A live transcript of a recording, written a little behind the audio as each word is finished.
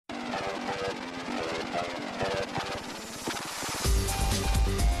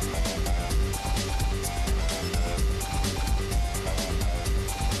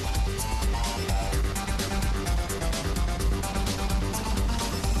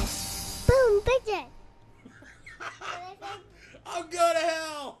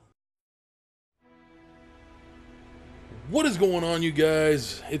What is going on, you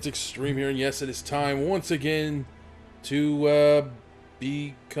guys? It's Extreme here, and yes, it is time once again to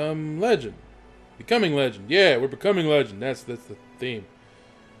become legend. Becoming legend. Yeah, we're becoming legend. That's the theme.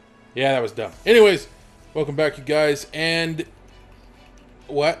 Yeah, that was dumb. Anyways, welcome back, you guys. And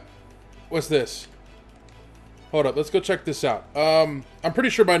what's this? Hold up, let's go check this out. I'm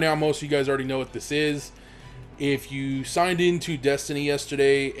pretty sure by now most of you guys already know what this is. If you signed into Destiny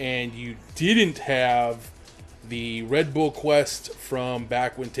yesterday and you didn't have the Red Bull quest from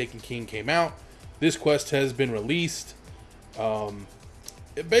back when Taken King came out, this quest has been released.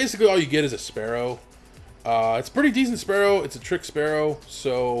 Basically all you get is a sparrow. It's a pretty decent sparrow. It's a trick sparrow,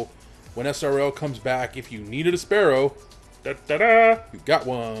 so when SRL comes back, if you needed a sparrow, you got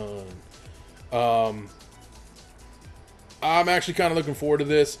one. I'm actually kind of looking forward to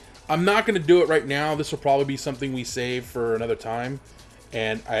this. I'm not going to do it right now. This will probably be something we save for another time.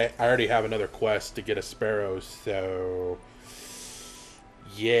 And I already have another quest to get a sparrow, so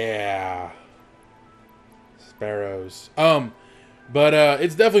yeah. Sparrows. But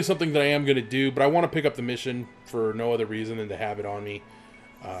it's definitely something that I am going to do, but I want to pick up the mission for no other reason than to have it on me.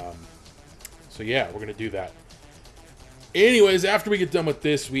 So yeah, we're going to do that. Anyways, after we get done with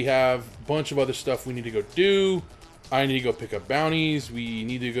this, we have a bunch of other stuff we need to go do. I need to go pick up bounties. We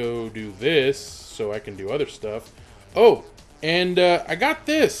need to go do this so I can do other stuff. Oh, and I got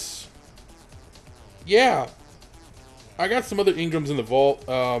this. Yeah. I got some other Ingrams in the vault.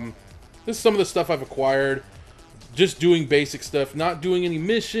 This is some of the stuff I've acquired. Just doing basic stuff. Not doing any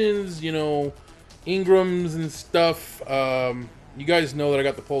missions, you know, Ingrams and stuff. You guys know that I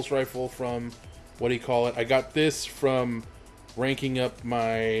got the pulse rifle from, what do you call it? I got this from ranking up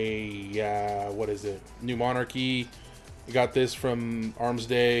my, what is it? New Monarchy. I got this from Arms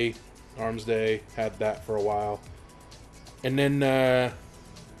Day. Arms Day. Had that for a while. And then,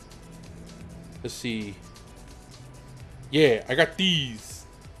 let's see. Yeah, I got these.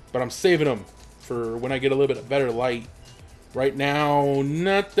 But I'm saving them for when I get a little bit better light. Right now,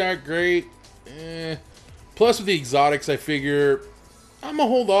 not that great. Plus with the exotics, I figure I'm going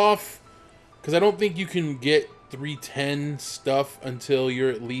to hold off. Because I don't think you can get 310 stuff until you're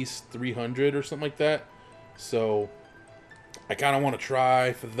at least 300 or something like that. So, I kind of want to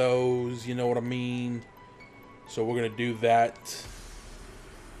try for those, you know what I mean? So we're going to do that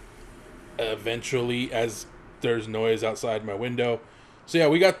eventually as there's noise outside my window. So yeah,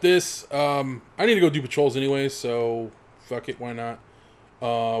 we got this. I need to go do patrols anyway, so fuck it, why not?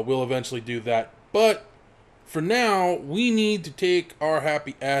 We'll eventually do that. But for now, we need to take our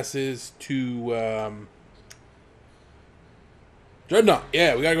happy asses to Dreadnought.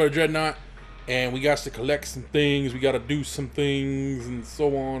 Yeah, we got to go to Dreadnought. And we got to collect some things. We got to do some things and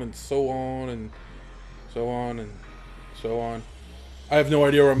so on and so on and so on and so on. I have no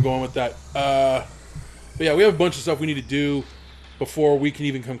idea where I'm going with that. But yeah, we have a bunch of stuff we need to do before we can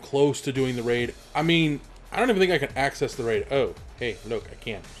even come close to doing the raid. I mean, I don't even think I can access the raid. Oh, hey, look, I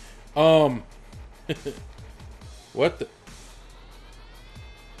can. What the?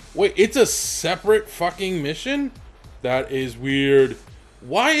 Wait, it's a separate fucking mission? That is weird.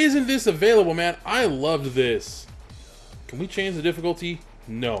 Why isn't this available, man? I loved this. Can we change the difficulty?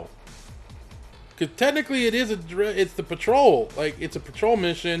 No. Because technically it is it's the patrol. Like, it's a patrol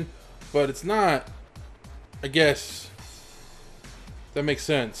mission, but it's not. I guess. That makes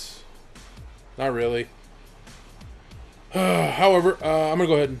sense. Not really. However, I'm going to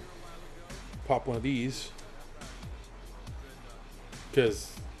go ahead and pop one of these.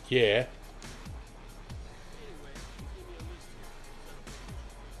 Because, yeah.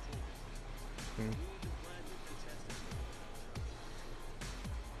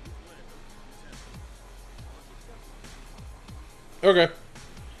 Okay.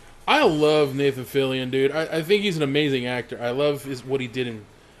 I love Nathan Fillion, dude. I think he's an amazing actor. I love what he did in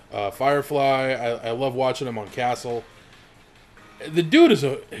Firefly. I love watching him on Castle. The dude is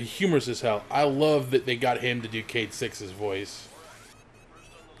humorous as hell. I love that they got him to do Kate Six's voice.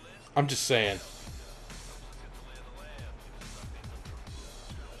 I'm just saying.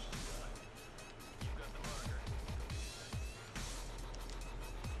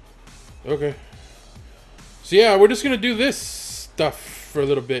 Okay. So yeah, we're just gonna do this stuff for a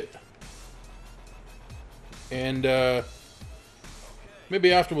little bit. And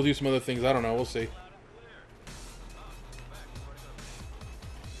maybe after we'll do some other things. I don't know. We'll see.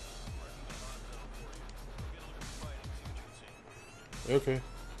 Okay.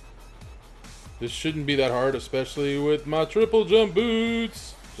 This shouldn't be that hard, especially with my triple jump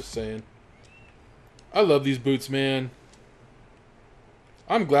boots. Just saying. I love these boots, man.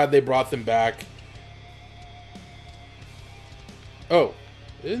 I'm glad they brought them back. Oh,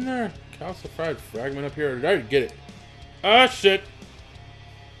 isn't there a calcified fragment up here? Or did I already get it? Ah, shit.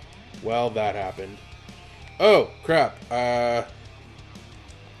 Well, that happened. Oh, crap.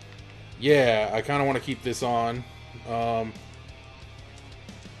 Yeah, I kind of want to keep this on. Oh,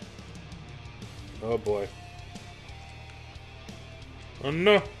 boy. Oh,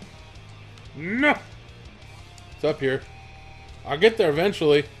 no. No. It's up here. I'll get there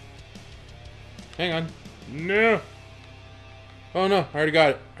eventually. Hang on. No. Oh, no. I already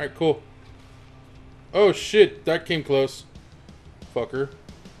got it. Alright, cool. Oh, shit. That came close. Fucker.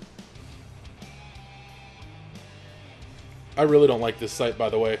 I really don't like this site, by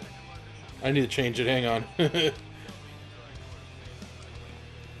the way. I need to change it. Hang on.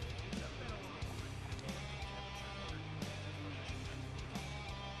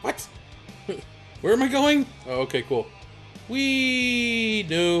 What? Where am I going? Oh, okay, cool.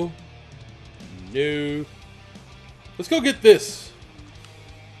 No. No. Let's go get this.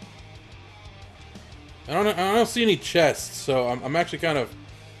 I don't see any chests, so I'm actually kind of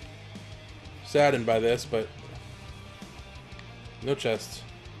saddened by this, but no chests.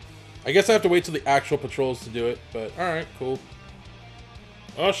 I guess I have to wait till the actual patrols to do it, but alright, cool.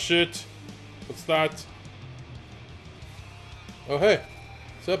 Oh shit. What's that? Oh hey.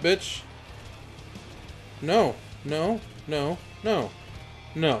 What's up, bitch? No. No. No. No.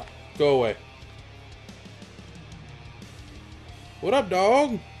 No. Go away. What up,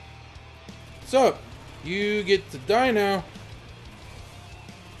 dog? What's up? You get to die now.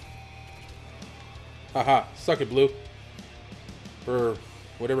 Haha. Suck it, blue. Or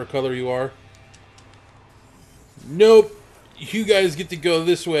whatever color you are. Nope. You guys get to go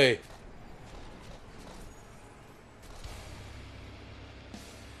this way.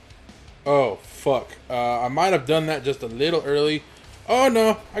 Oh, fuck. I might have done that just a little early. Oh,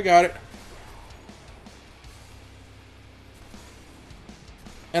 no. I got it.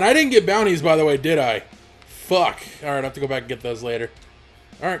 And I didn't get bounties, by the way, did I? Fuck. Alright, I have to go back and get those later.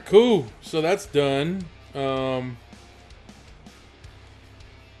 Alright, cool. So that's done. I'll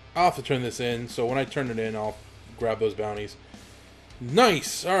have to turn this in, so when I turn it in, I'll grab those bounties.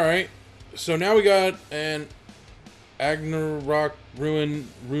 Nice! Alright. So now we got an Agnarok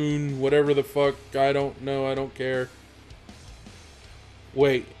Rune, whatever the fuck. I don't know, I don't care.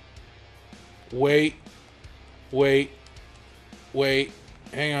 Wait. Wait. Wait. Wait.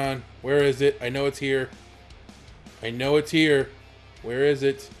 Hang on. Where is it? I know it's here. I know it's here. Where is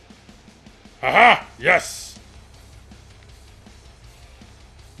it? Aha! Yes!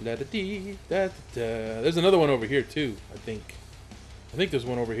 La-da-dee, da-da-da. There's another one over here, too, I think. I think there's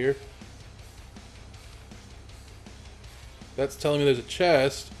one over here. That's telling me there's a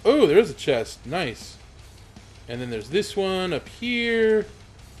chest. Oh, there is a chest. Nice. And then there's this one up here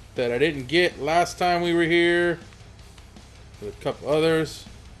that I didn't get last time we were here. With a couple others.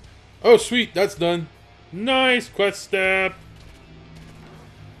 Oh, sweet. That's done. Nice. Quest step.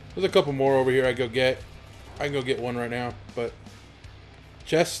 There's a couple more over here I can go get one right now, but...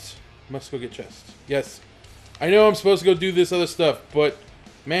 Chest. Must go get chest. Yes. I know I'm supposed to go do this other stuff, but...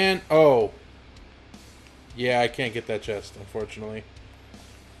 Man, oh. Yeah, I can't get that chest, unfortunately.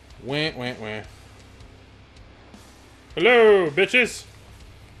 Wah, wah, wah. Hello, bitches!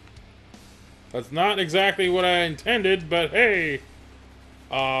 That's not exactly what I intended, but hey!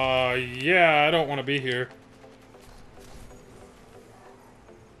 Yeah, I don't want to be here.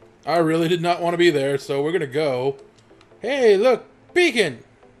 I really did not want to be there, so we're gonna go. Hey, look! Beacon!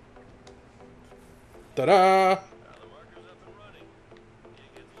 Ta-da!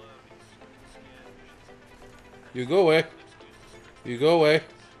 You go away. You go away.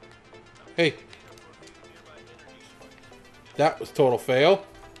 Hey. That was total fail.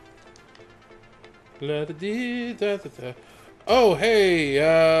 Oh,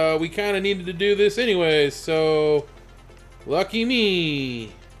 hey, we kind of needed to do this anyways, so... Lucky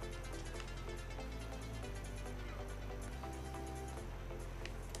me.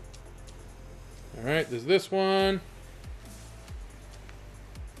 Alright, there's this one.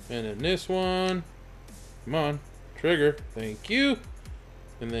 And then this one. Come on. Trigger. Thank you.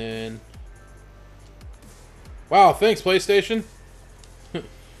 And then... Wow, thanks, PlayStation.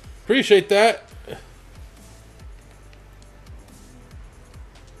 Appreciate that.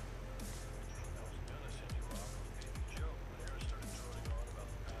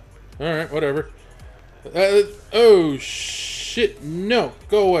 Alright, whatever. Oh, shit. No.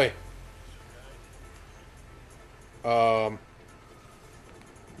 Go away.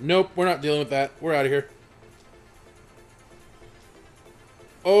 Nope, we're not dealing with that. We're out of here.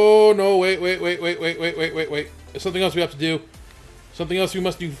 Oh, no. Wait. There's something else we have to do. Something else we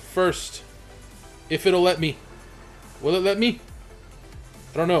must do first. If it'll let me. Will it let me?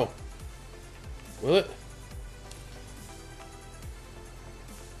 I don't know. Will it?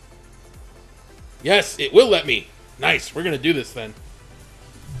 Yes, it will let me. Nice. We're going to do this then.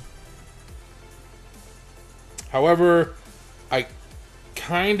 However, I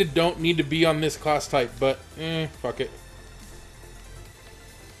kind of don't need to be on this class type, but fuck it.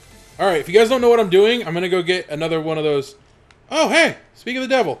 Alright, if you guys don't know what I'm doing, I'm going to go get another one of those. Oh, hey, speak of the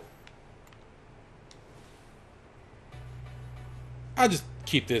devil. I'll just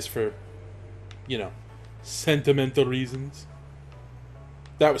keep this for, you know, sentimental reasons.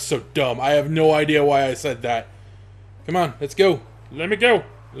 That was so dumb. I have no idea why I said that. Come on, let's go. Let me go.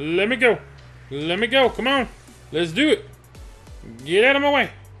 Let me go. Let me go. Come on. Let's do it. Get out of my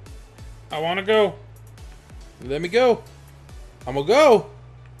way. I want to go. Let me go. I'm going to go.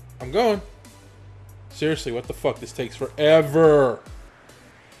 I'm going. Seriously, what the fuck? This takes forever.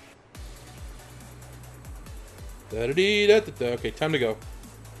 Okay, time to go.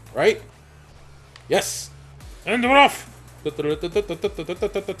 Right? Yes. And we're off.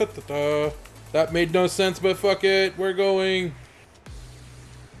 That made no sense, but fuck it. We're going.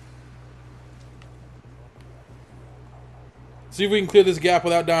 See if we can clear this gap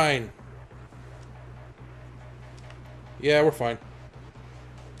without dying. Yeah, we're fine.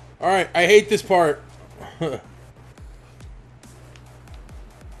 Alright, I hate this part.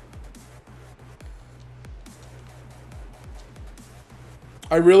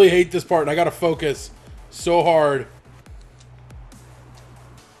 I really hate this part, and I gotta focus so hard.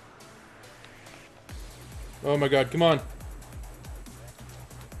 Oh my god, come on.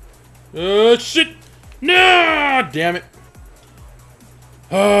 Shit! No! Damn it.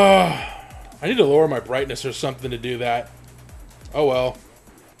 I need to lower my brightness or something to do that. Oh well.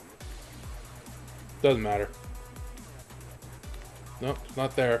 Doesn't matter. Nope, it's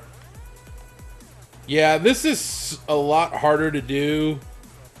not there. Yeah, this is a lot harder to do.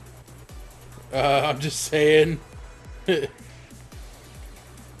 I'm just saying. There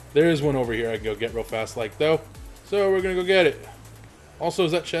is one over here I can go get real fast like, though. So we're gonna go get it. Also,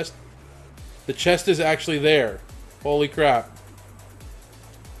 is that chest? The chest is actually there. Holy crap.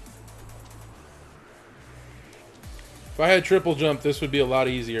 If I had triple jump, this would be a lot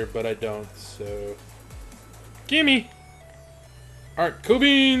easier, but I don't, so... Gimme! Alright, cool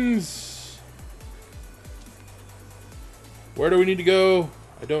beans! Where do we need to go?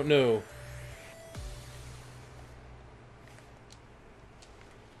 I don't know.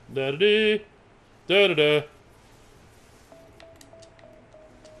 Da-da-dee! Da-da-da!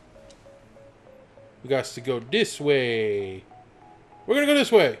 We got to go this way. We're gonna go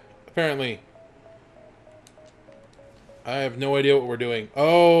this way, apparently. I have no idea what we're doing.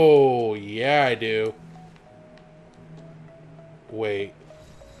 Oh, yeah, I do. Wait.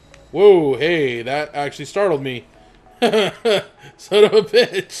 Whoa, hey, that actually startled me. Son of a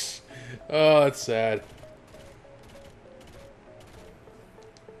bitch. Oh, that's sad.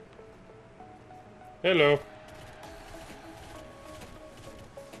 Hello.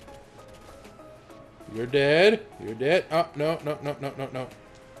 You're dead. You're dead. Oh, no, no, no, no, no, no.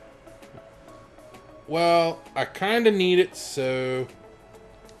 Well, I kind of need it, so...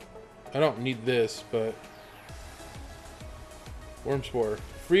 I don't need this, but... Worm Spore.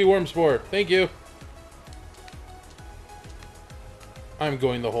 Free Worm Spore. Thank you. I'm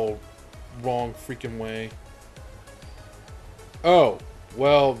going the whole wrong freaking way. Oh.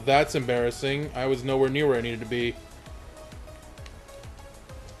 Well, that's embarrassing. I was nowhere near where I needed to be.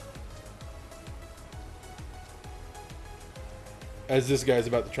 As this guy's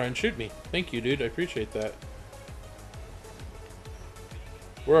about to try and shoot me. Thank you, dude. I appreciate that.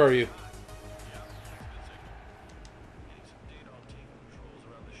 Where are you?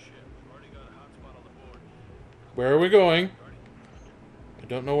 Where are we going? I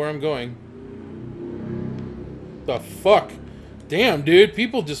don't know where I'm going. The fuck? Damn, dude.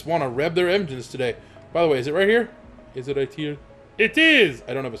 People just want to rev their engines today. By the way, is it right here? Is it right here? It is!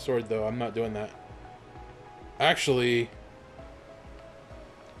 I don't have a sword, though. I'm not doing that. Actually...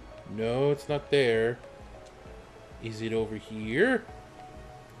 No, it's not there. Is it over here?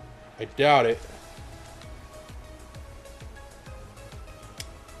 I doubt it.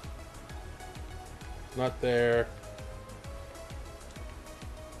 It's not there.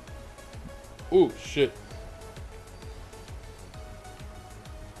 Ooh, shit.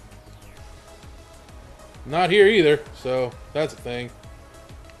 Not here either, so that's a thing.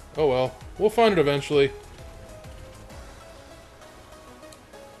 Oh well. We'll find it eventually.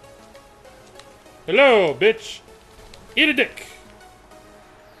 Hello, bitch. Eat a dick.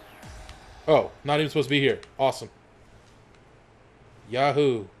 Oh, not even supposed to be here. Awesome.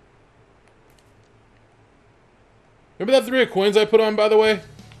 Yahoo. Remember that 3 of coins I put on, by the way?